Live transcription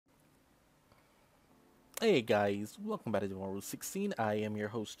Hey guys, welcome back to Tomorrow 16. I am your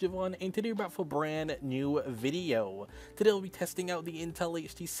host Javon, and today we're back for a brand new video. Today we'll be testing out the Intel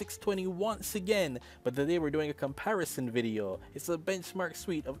HD 620 once again, but today we're doing a comparison video. It's a benchmark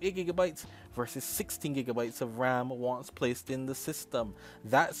suite of 8GB versus 16GB of RAM once placed in the system.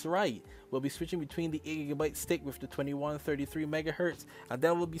 That's right, we'll be switching between the 8GB stick with the 2133 MHz, and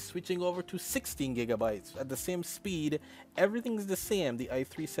then we'll be switching over to 16GB at the same speed. Everything's the same, the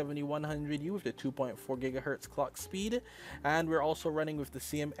i3-7100U with the 2.4 GHz clock speed, and we're also running with the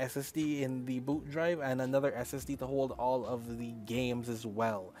same SSD in the boot drive and another SSD to hold all of the games as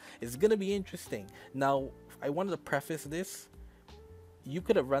well. It's gonna be interesting. Now, I wanted to preface this. You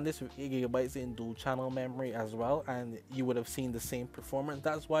could have run this with 8GB in dual channel memory as well, and you would have seen the same performance.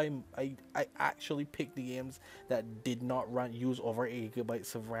 That's why I actually picked the games that did not use over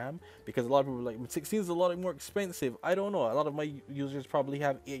 8GB of RAM, because a lot of people are like, 16 is a lot more expensive. I don't know, a lot of my users probably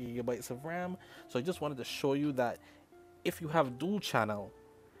have 8GB of RAM, so I just wanted to show you that if you have dual channel,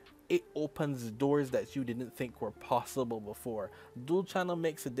 it opens doors that you didn't think were possible before. Dual channel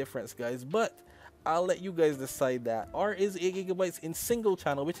makes a difference, guys, but I'll let you guys decide that. Or is 8GB in single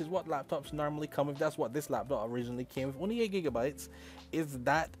channel, which is what laptops normally come with. That's what this laptop originally came with, only 8GB. Is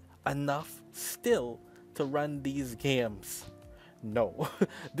that enough still to run these games? No.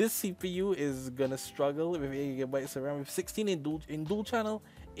 This CPU is gonna struggle with 8GB of RAM. With 16 in dual channel,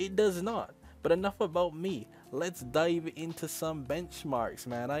 it does not. But enough about me. Let's dive into some benchmarks,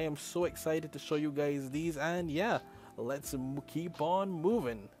 man. I am so excited to show you guys these, and yeah, let's keep on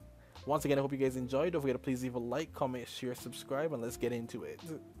moving. Once again, I hope you guys enjoyed. Don't forget to please leave a like, comment, share, subscribe, and let's get into it.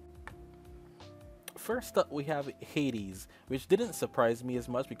 First up, we have Hades, which didn't surprise me as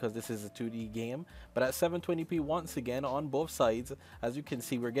much because this is a 2D game, but at 720p once again on both sides, as you can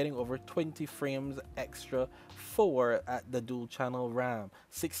see, we're getting over 20 frames extra for at the dual channel RAM.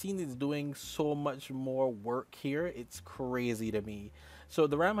 16 is doing so much more work here, it's crazy to me. So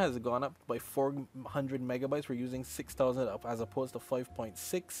the RAM has gone up by 400 megabytes. We're using 6000 up as opposed to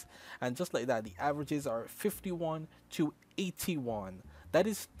 5.6, and just like that, the averages are 51 to 81. That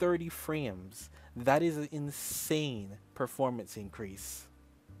is 30 frames. That is an insane performance increase.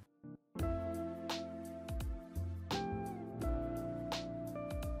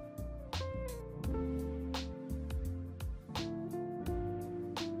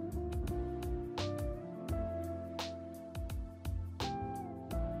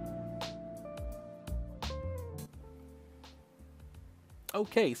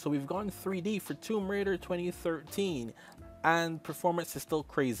 Okay, so we've gone 3D for Tomb Raider 2013, and performance is still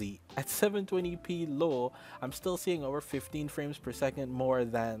crazy. At 720p low, I'm still seeing over 15 frames per second more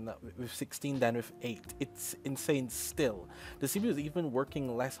than with 16 than with 8. It's insane still. The CPU is even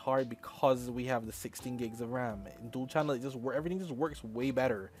working less hard because we have the 16 gigs of RAM. In dual channel, everything just works way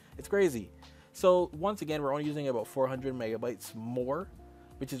better. It's crazy. So once again, we're only using about 400 megabytes more,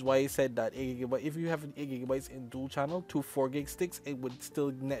 which is why I said that 8GB, if you have 8GB in dual channel, 2 4GB sticks, it would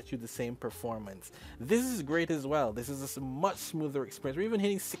still net you the same performance. This is great as well. This is a much smoother experience. We're even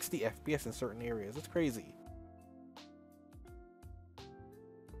hitting 60 FPS in certain areas. It's crazy.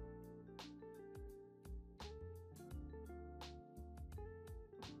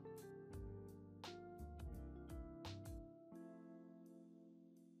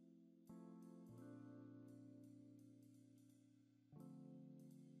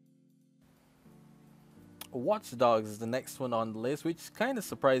 Watch Dogs is the next one on the list, which kind of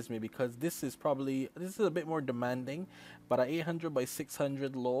surprised me because this is a bit more demanding, but at 800 by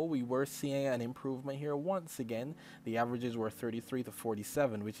 600 low, we were seeing an improvement here once again. The averages were 33 to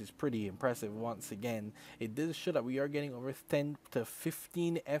 47, which is pretty impressive once again. It does show that we are getting over 10 to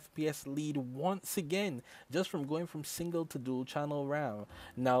 15 FPS lead once again, just from going from single to dual channel RAM.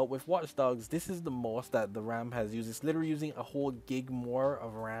 Now with Watch Dogs, this is the most that the RAM has used. It's literally using a whole gig more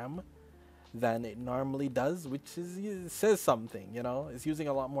of RAM than it normally does, which is, it says something, you know. It's using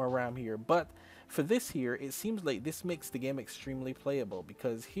a lot more RAM here, but for this here, it seems like this makes the game extremely playable,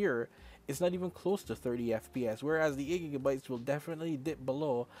 because here it's not even close to 30 FPS, whereas the 8GB will definitely dip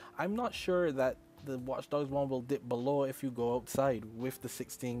below. I'm not sure that the Watch Dogs one will dip below if you go outside with the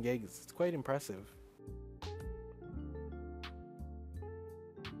 16 gigs. It's quite impressive.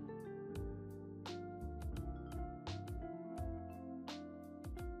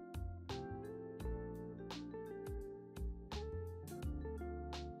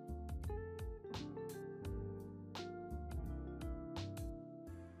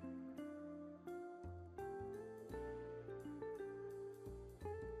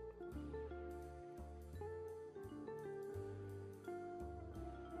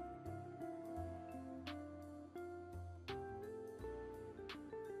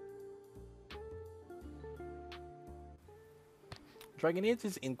 Dragon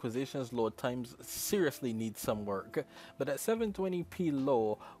Age's Inquisition's load times seriously need some work, but at 720p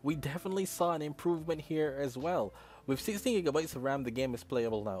low, we definitely saw an improvement here as well. With 16GB of RAM, the game is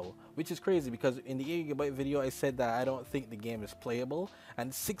playable now, which is crazy because in the 8GB video I said that I don't think the game is playable,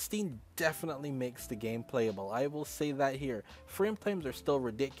 and 16 definitely makes the game playable. I will say that here. Frame times are still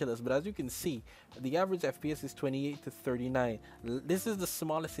ridiculous, but as you can see, the average FPS is 28 to 39. This is the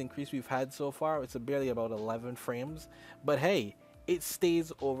smallest increase we've had so far. It's barely about 11 frames, but hey, it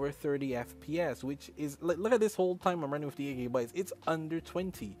stays over 30 FPS, which is like, look at this whole time I'm running with the 8GB, it's under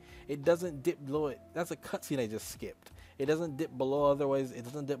 20. It doesn't dip below it. That's a cutscene I just skipped. It doesn't dip below, otherwise it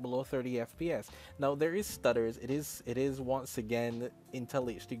doesn't dip below 30 FPS. Now there is stutters. It is once again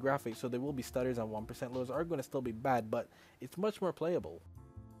Intel HD graphics, so there will be stutters, and 1% lows are going to still be bad, but it's much more playable.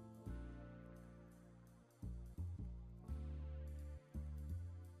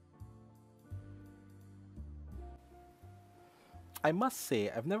 I must say,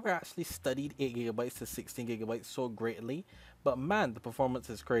 I've never actually studied 8GB to 16GB so greatly, but man, the performance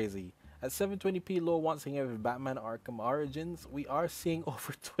is crazy. At 720p low, once again with Batman Arkham Origins, we are seeing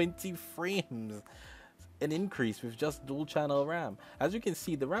over 20 frames. An increase with just dual channel RAM. As you can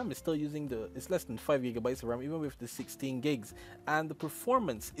see, the RAM is still using it's less than 5GB of RAM even with the 16 gigs, and the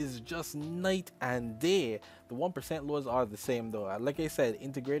performance is just night and day. The 1% lows are the same though. Like I said,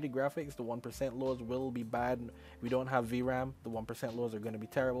 integrated graphics, the 1% lows will be bad. We don't have VRAM, the 1% lows are going to be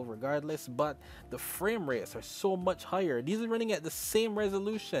terrible regardless, but the frame rates are so much higher. These are running at the same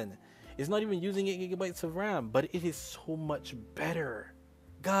resolution. It's not even using 8GB of RAM, but it is so much better.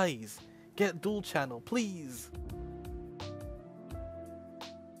 Guys, get dual channel, please.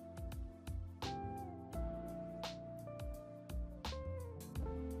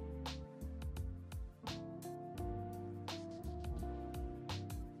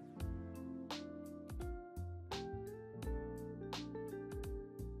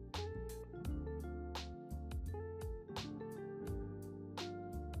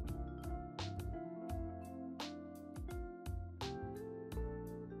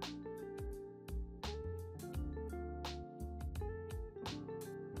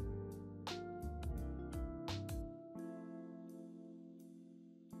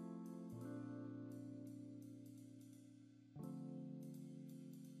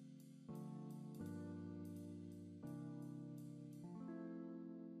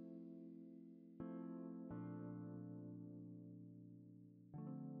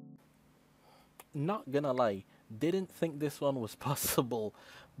 Not gonna lie, didn't think this one was possible,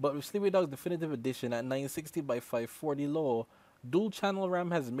 but with Sleepy Dog's Definitive Edition at 960 by 540 low, dual channel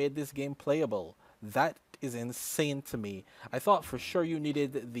RAM has made this game playable. That is insane to me. I thought for sure you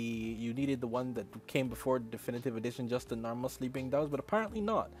needed the one that came before the Definitive Edition, just the normal Sleeping Dogs, but apparently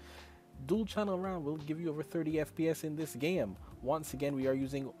not. Dual channel RAM will give you over 30 FPS in this game. Once again, we are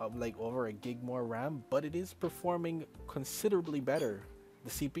using like over a gig more RAM, but it is performing considerably better. The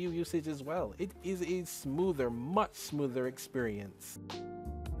CPU usage as well. It is a smoother, much smoother experience.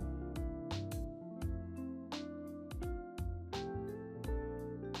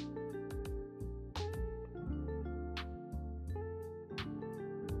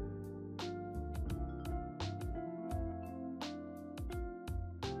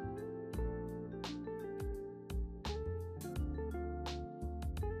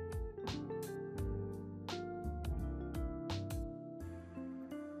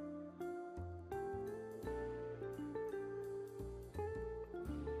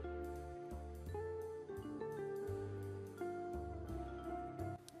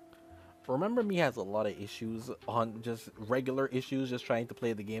 Remember Me has a lot of issues, on just regular issues, just trying to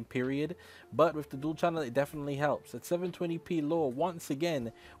play the game, period. But with the dual channel, it definitely helps. At 720p low, once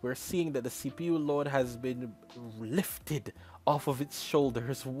again, we're seeing that the CPU load has been lifted off of its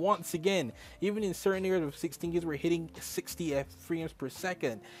shoulders. Once again, even in certain areas with 16 gigs, we're hitting 60 frames per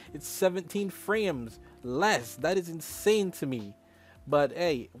second. It's 17 frames less. That is insane to me. But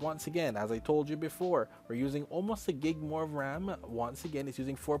hey, once again, as I told you before, we're using almost a gig more of RAM. Once again, it's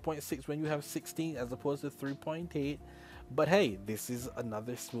using 4.6 when you have 16 as opposed to 3.8. But hey, this is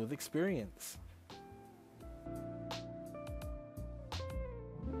another smooth experience.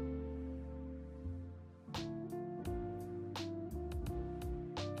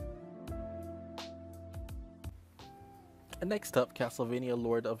 And next up, Castlevania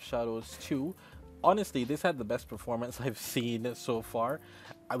Lord of Shadows 2. Honestly, this had the best performance I've seen so far.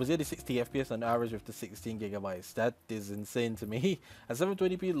 I was getting 60 FPS on average with the 16 gigabytes. That is insane to me. At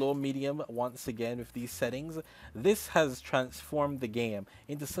 720p low medium, once again with these settings, this has transformed the game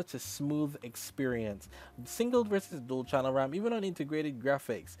into such a smooth experience. Single versus dual channel RAM, even on integrated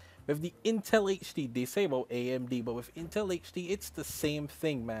graphics. With the Intel HD, they say about AMD, but with Intel HD, it's the same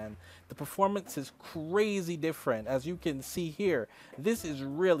thing, man. The performance is crazy different. As you can see here, this is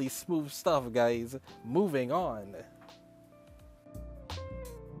really smooth stuff, guys. Moving on.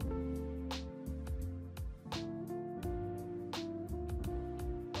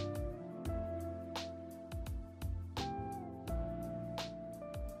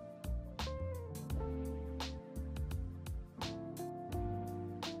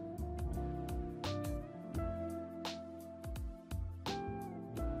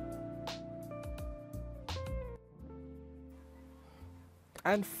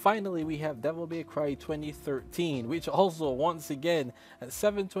 And finally, we have Devil May Cry 2013, which also, once again, at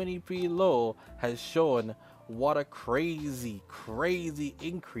 720p low, has shown what a crazy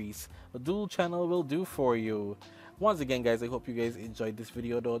increase a dual channel will do for you. Once again, guys, I hope you guys enjoyed this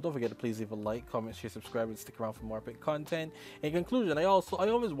video, though. Don't forget to please leave a like, comment, share, subscribe, and stick around for more epic content. In conclusion, I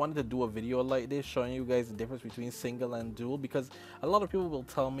always wanted to do a video like this showing you guys the difference between single and dual, because a lot of people will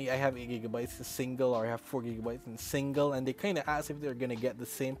tell me I have 8 gigabytes in single or I have 4 gigabytes in single, and they kind of ask if they're gonna get the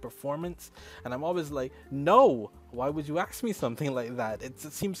same performance, and I'm always like, no, why would you ask me something like that? It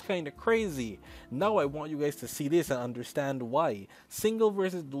seems kind of crazy. Now I want you guys to see this and understand why. Single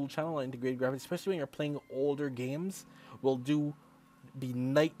versus dual channel integrated graphics, especially when you're playing older games, will be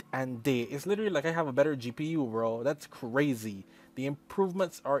night and day. It's literally like I have a better GPU, bro. That's crazy. The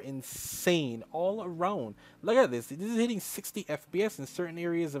improvements are insane all around. Look at this. This is hitting 60 FPS in certain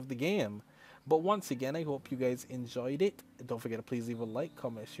areas of the game. But once again, I hope you guys enjoyed it. Don't forget to please leave a like,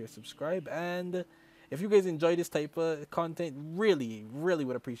 comment, share, subscribe, and if you guys enjoy this type of content, really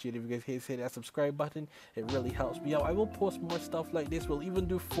would appreciate it if you guys hit that subscribe button. It really helps me out. I will post more stuff like this. We'll even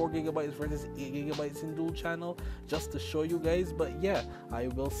do 4 gigabytes versus 8 gigabytes in dual channel just to show you guys. But yeah, I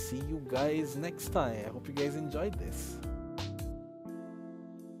will see you guys next time. I hope you guys enjoyed this.